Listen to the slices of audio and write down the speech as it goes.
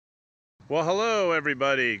Well, hello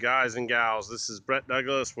everybody, guys and gals. This is Brett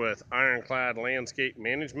Douglas with Ironclad Landscape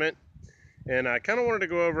Management, and I kind of wanted to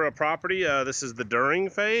go over a property. This is the during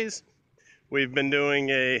phase. We've been doing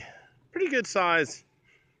a pretty good size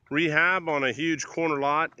rehab on a huge corner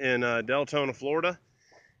lot in Deltona, Florida.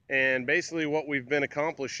 And basically what we've been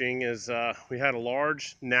accomplishing is we had a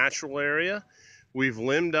large natural area. We've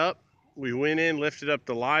limbed up. We went in, lifted up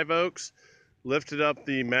the live oaks, lifted up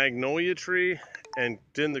the magnolia tree, and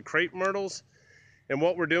did the crepe myrtles. And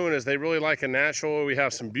what we're doing is they really like a natural. We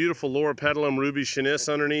have some beautiful loropetalum ruby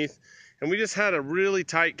chenisse underneath, and we just had a really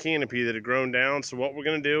tight canopy that had grown down. So what we're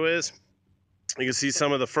going to do is, you can see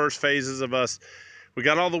some of the first phases of us. We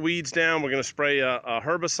got all the weeds down. We're going to spray a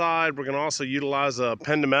herbicide. We're going to also utilize a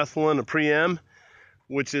pendimethalin, a pre-em,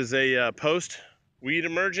 which is a post weed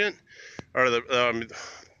emergent, or the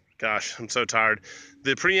gosh, I'm so tired.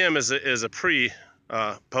 The pre-em is a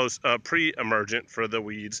pre-emergent for the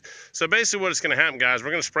weeds. So basically what is going to happen, guys,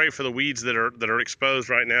 we're going to spray for the weeds that are exposed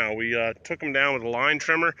right now. We took them down with a line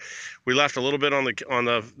trimmer. We left a little bit on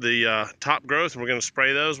the top growth, and we're going to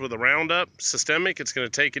spray those with a Roundup systemic. It's going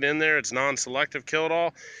to take it in there. It's non-selective, kill it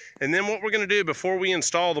all. And then what we're going to do before we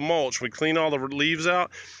install the mulch, we clean all the leaves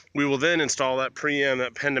out. We will then install that pre-em,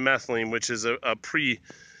 that pendimethalin, which is a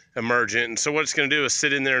pre-emergent. And so what it's going to do is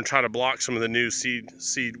sit in there and try to block some of the new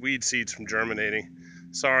weed seeds from germinating.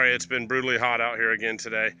 Sorry, it's been brutally hot out here again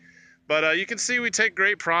today. But you can see we take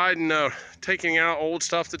great pride in taking out old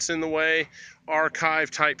stuff that's in the way,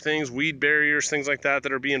 archive type things, weed barriers, things like that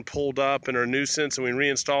that are being pulled up and are a nuisance, and we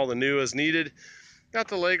reinstall the new as needed. Got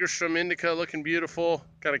the Lagerstrom indica looking beautiful.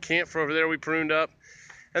 Got a camphor over there we pruned up.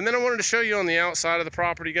 And then I wanted to show you on the outside of the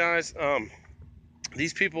property, guys.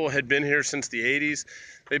 These people had been here since the 80s.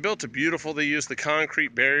 They built a beautiful, they used the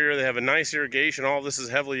concrete barrier. They have a nice irrigation. All this is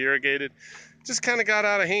heavily irrigated. Just kind of got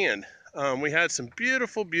out of hand. We had some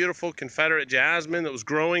beautiful, beautiful Confederate jasmine that was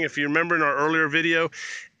growing. If you remember in our earlier video,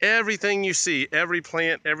 everything you see, every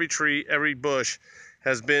plant, every tree, every bush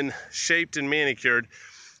has been shaped and manicured.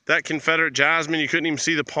 That Confederate jasmine, you couldn't even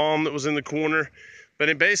see the palm that was in the corner.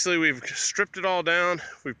 But basically, we've stripped it all down.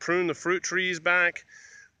 We've pruned the fruit trees back.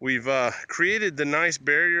 We've created the nice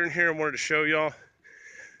barrier in here. I wanted to show y'all.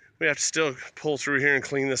 We have to still pull through here and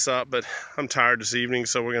clean this up, but I'm tired this evening,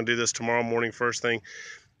 so we're gonna do this tomorrow morning first thing.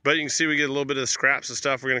 But you can see we get a little bit of the scraps of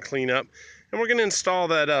stuff we're gonna clean up, and we're gonna install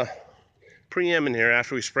that pre-em in here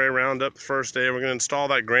after we spray Roundup the first day. We're gonna install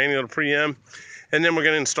that granular pre-em, and then we're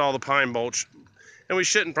gonna install the pine mulch. And we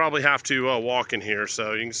shouldn't probably have to walk in here.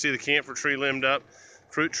 So you can see the camphor tree limbed up,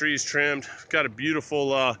 fruit trees trimmed. Got a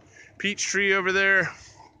beautiful peach tree over there.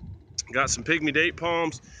 Got some pygmy date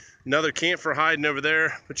palms. Another camphor hiding over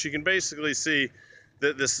there, but you can basically see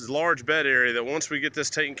that this is a large bed area that once we get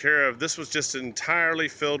this taken care of, this was just entirely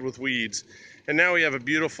filled with weeds. And now we have a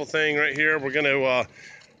beautiful thing right here. We're gonna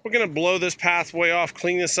blow this pathway off,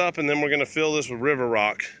 clean this up, and then we're gonna fill this with river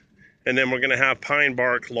rock. And then we're gonna have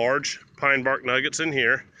large pine bark nuggets in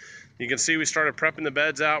here. You can see we started prepping the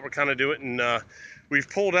beds out. We're kind of doing it, and we've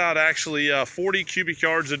pulled out actually 40 cubic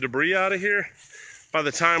yards of debris out of here. By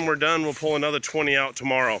the time we're done, we'll pull another 20 out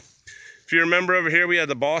tomorrow. If you remember over here, we had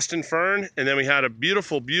the Boston fern, and then we had a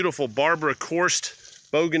beautiful, beautiful Barbara coursed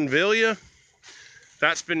bougainvillea.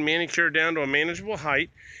 That's been manicured down to a manageable height.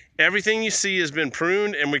 Everything you see has been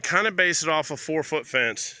pruned, and we kind of base it off a 4-foot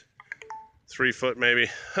fence. 3 foot maybe.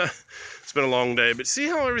 It's been a long day, but see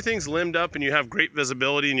how everything's limbed up and you have great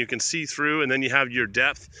visibility and you can see through, and then you have your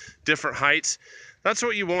depth, different heights. That's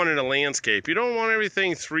what you want in a landscape. You don't want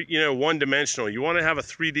everything one-dimensional. You want to have a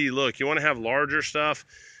 3D look. You want to have larger stuff,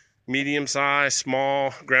 medium size,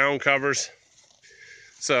 small, ground covers.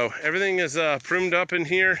 So everything is pruned up in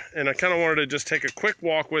here, and I kind of wanted to just take a quick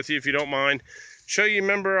walk with you, if you don't mind. Show you,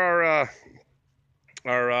 remember our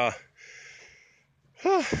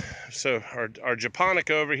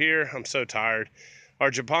japonica over here. I'm so tired.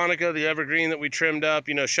 Our japonica, the evergreen that we trimmed up,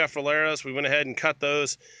 Chevroleras, we went ahead and cut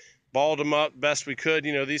those, balled them up best we could.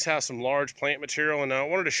 These have some large plant material, and I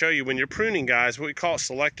wanted to show you when you're pruning, guys, what we call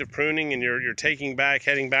selective pruning, and you're heading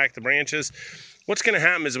back the branches. What's going to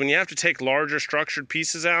happen is when you have to take larger structured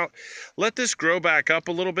pieces out, let this grow back up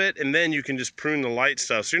a little bit, and then you can just prune the light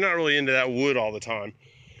stuff. So you're not really into that wood all the time.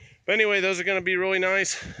 But anyway, those are going to be really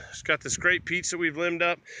nice. It's got this great peach that we've limbed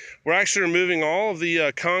up. We're actually removing all of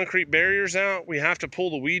the concrete barriers out. We have to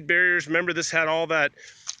pull the weed barriers. Remember, this had all that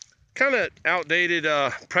kind of outdated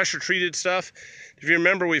pressure treated stuff. If you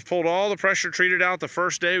remember, we've pulled all the pressure treated out the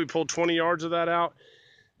first day. We pulled 20 yards of that out.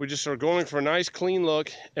 We just are going for a nice clean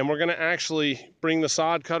look, and we're going to actually bring the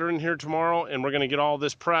sod cutter in here tomorrow, and we're going to get all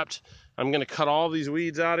this prepped. I'm going to cut all these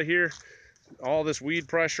weeds out of here, all this weed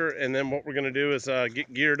pressure, and then what we're going to do is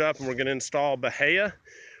get geared up, and we're going to install Bahia.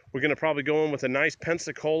 We're going to probably go in with a nice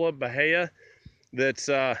Pensacola Bahia. That's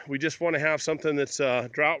we just want to have something that's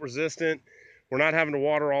drought resistant. We're not having to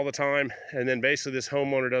water all the time, and then basically this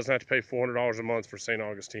homeowner doesn't have to pay $400 a month for St.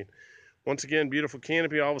 Augustine. Once again, beautiful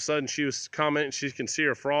canopy. All of a sudden she was commenting she can see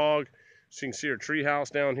her frog. She can see her tree house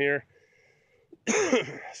down here.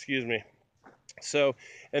 Excuse me. So,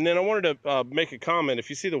 and then I wanted to make a comment. If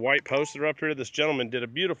you see the white posts that are up here, this gentleman did a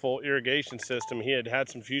beautiful irrigation system. He had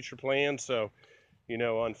some future plans, so, you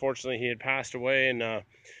know, unfortunately he had passed away, and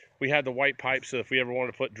we had the white pipe, so if we ever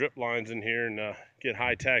want to put drip lines in here and get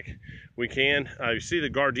high tech, we can. You see the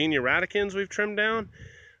gardenia radicans we've trimmed down,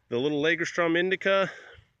 the little Lagerstrom indica,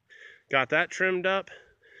 got that trimmed up.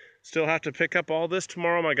 Still have to pick up all this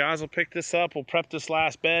tomorrow. My guys will pick this up. We'll prep this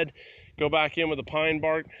last bed, go back in with the pine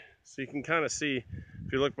bark. So you can kind of see,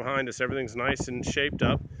 if you look behind us, everything's nice and shaped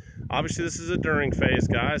up. Obviously this is a during phase,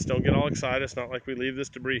 guys. Don't get all excited. It's not like we leave this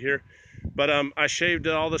debris here. But I shaved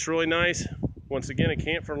all this really nice. Once again, a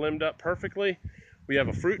camphor limbed up perfectly. We have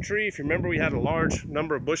a fruit tree. If you remember, we had a large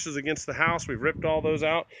number of bushes against the house. We've ripped all those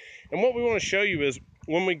out. And what we want to show you is,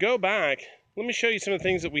 when we go back, let me show you some of the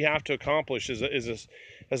things that we have to accomplish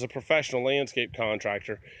as a professional landscape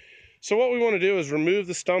contractor. So what we want to do is remove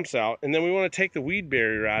the stumps out, and then we want to take the weed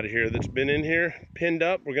barrier out of here that's been in here, pinned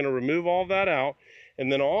up. We're going to remove all that out,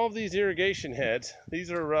 and then all of these irrigation heads,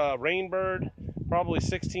 these are Rainbird, probably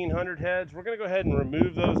 1600 heads. We're going to go ahead and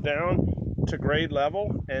remove those down to grade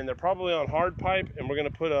level, and they're probably on hard pipe, and we're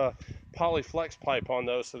going to put a polyflex pipe on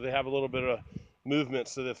those so they have a little bit of movement,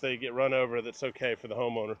 so that if they get run over, that's okay for the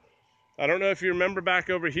homeowner. I don't know if you remember back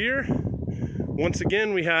over here, once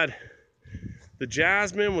again we had the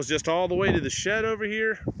jasmine was just all the way to the shed over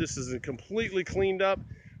here. This is completely cleaned up.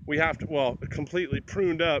 We have to, well, completely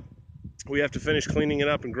pruned up. We have to finish cleaning it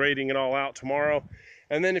up and grading it all out tomorrow.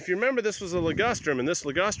 And then if you remember, this was a ligustrum, and this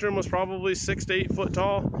ligustrum was probably 6 to 8 foot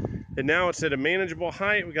tall, and now it's at a manageable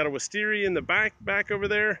height. We got a wisteria in the back over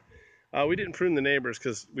there. We didn't prune the neighbors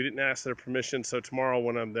because we didn't ask their permission, so tomorrow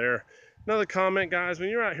when I'm there. Another comment, guys, when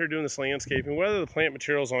you're out here doing this landscaping, whether the plant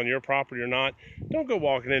material's on your property or not, don't go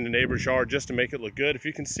walking into neighbor's yard just to make it look good. If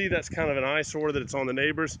you can see that's kind of an eyesore that it's on the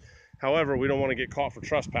neighbors. However, we don't want to get caught for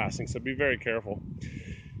trespassing, so be very careful.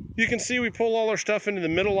 You can see we pull all our stuff into the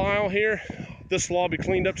middle aisle here. This will all be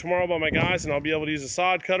cleaned up tomorrow by my guys, and I'll be able to use a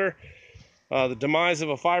sod cutter. The demise of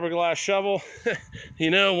a fiberglass shovel,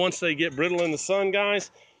 you know, once they get brittle in the sun,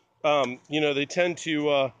 guys, you know, they tend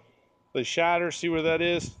to, they shatter. See where that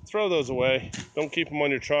is? Throw those away. Don't keep them on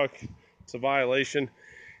your truck. It's a violation.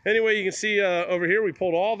 Anyway, you can see over here, we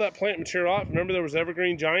pulled all that plant material out. Remember, there was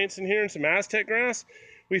evergreen giants in here and some Aztec grass.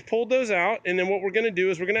 We've pulled those out, and then what we're going to do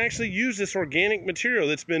is we're going to actually use this organic material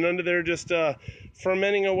that's been under there just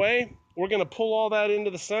fermenting away. We're going to pull all that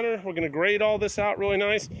into the center. We're going to grade all this out really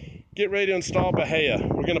nice. Get ready to install Bahia.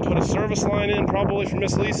 We're going to put a service line in probably for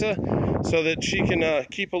Miss Lisa so that she can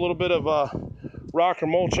keep a little bit of rock or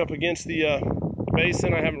mulch up against the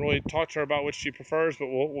basin. I haven't really talked to her about which she prefers, but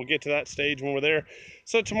we'll get to that stage when we're there.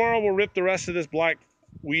 So tomorrow we'll rip the rest of this black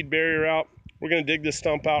weed barrier out. We're going to dig this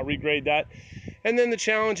stump out, regrade that. And then the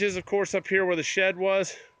challenge is, of course, up here where the shed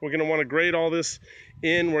was, we're going to want to grade all this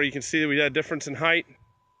in where you can see that we had a difference in height.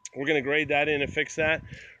 We're going to grade that in and fix that.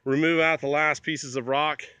 Remove out the last pieces of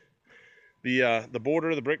rock, the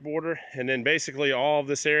border, the brick border, and then basically all of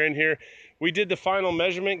this area in here. We did the final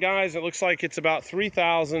measurement, guys. It looks like it's about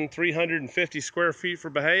 3,350 square feet for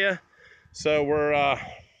Bahia. So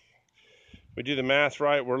we do the math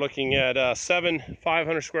right, we're looking at 7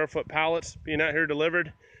 500 square foot pallets being out here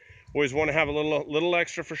delivered. Always want to have a little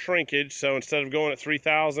extra for shrinkage, so instead of going at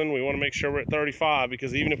 3,000, we want to make sure we're at 35,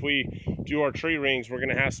 because even if we do our tree rings, we're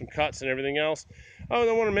going to have some cuts and everything else. Oh, and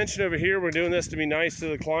I want to mention over here, we're doing this to be nice to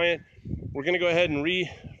the client. We're going to go ahead and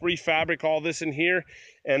refabric all this in here,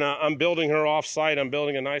 and I'm building her off-site. I'm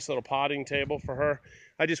building a nice little potting table for her.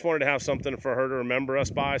 I just wanted to have something for her to remember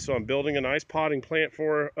us by, so I'm building a nice potting plant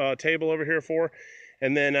for table over here for her,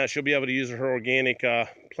 and then she'll be able to use her organic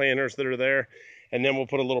planters that are there. And then we'll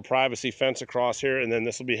put a little privacy fence across here, and then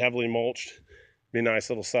this will be heavily mulched. Be a nice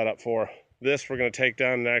little setup for her. This we're going to take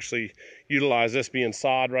down and actually utilize this being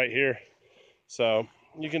sod right here. So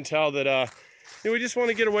you can tell that you know, we just want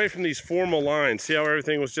to get away from these formal lines. See how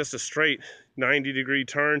everything was just a straight 90-degree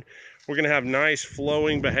turn? We're going to have nice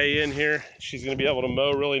flowing Bahia in here. She's going to be able to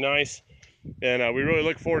mow really nice. And we really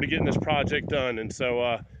look forward to getting this project done. And so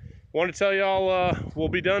I want to tell y'all we'll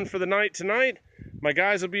be done for the night tonight. My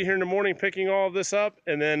guys will be here in the morning picking all of this up,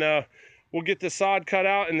 and then we'll get the sod cut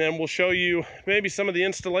out, and then we'll show you maybe some of the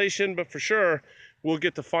installation, but for sure we'll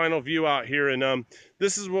get the final view out here. And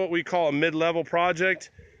this is what we call a mid-level project.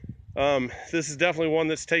 This is definitely one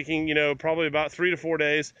that's taking, you know, probably about 3 to 4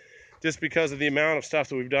 days, just because of the amount of stuff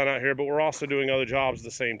that we've done out here, but we're also doing other jobs at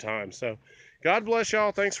the same time. So God bless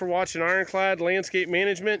y'all. Thanks for watching Ironclad Landscape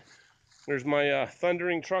Management. There's my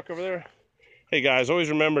thundering truck over there. Hey guys, always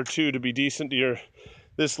remember too to be decent to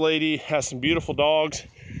this lady has some beautiful dogs.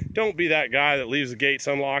 Don't be that guy that leaves the gates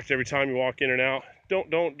unlocked every time you walk in and out.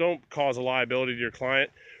 Don't cause a liability to your client.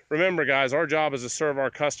 Remember guys, our job is to serve our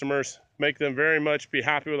customers, make them very much be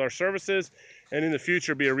happy with our services, and in the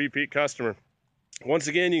future be a repeat customer. Once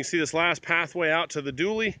again, you can see this last pathway out to the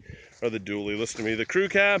dually, listen to me, the crew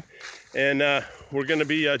cab, and we're going to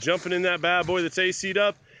be jumping in that bad boy that's AC'd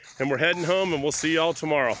up, and we're heading home, and we'll see y'all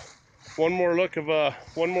tomorrow. One more look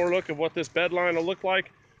of what this bed line will look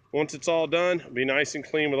like once it's all done. It'll be nice and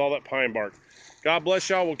clean with all that pine bark. God bless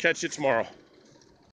y'all. We'll catch you tomorrow.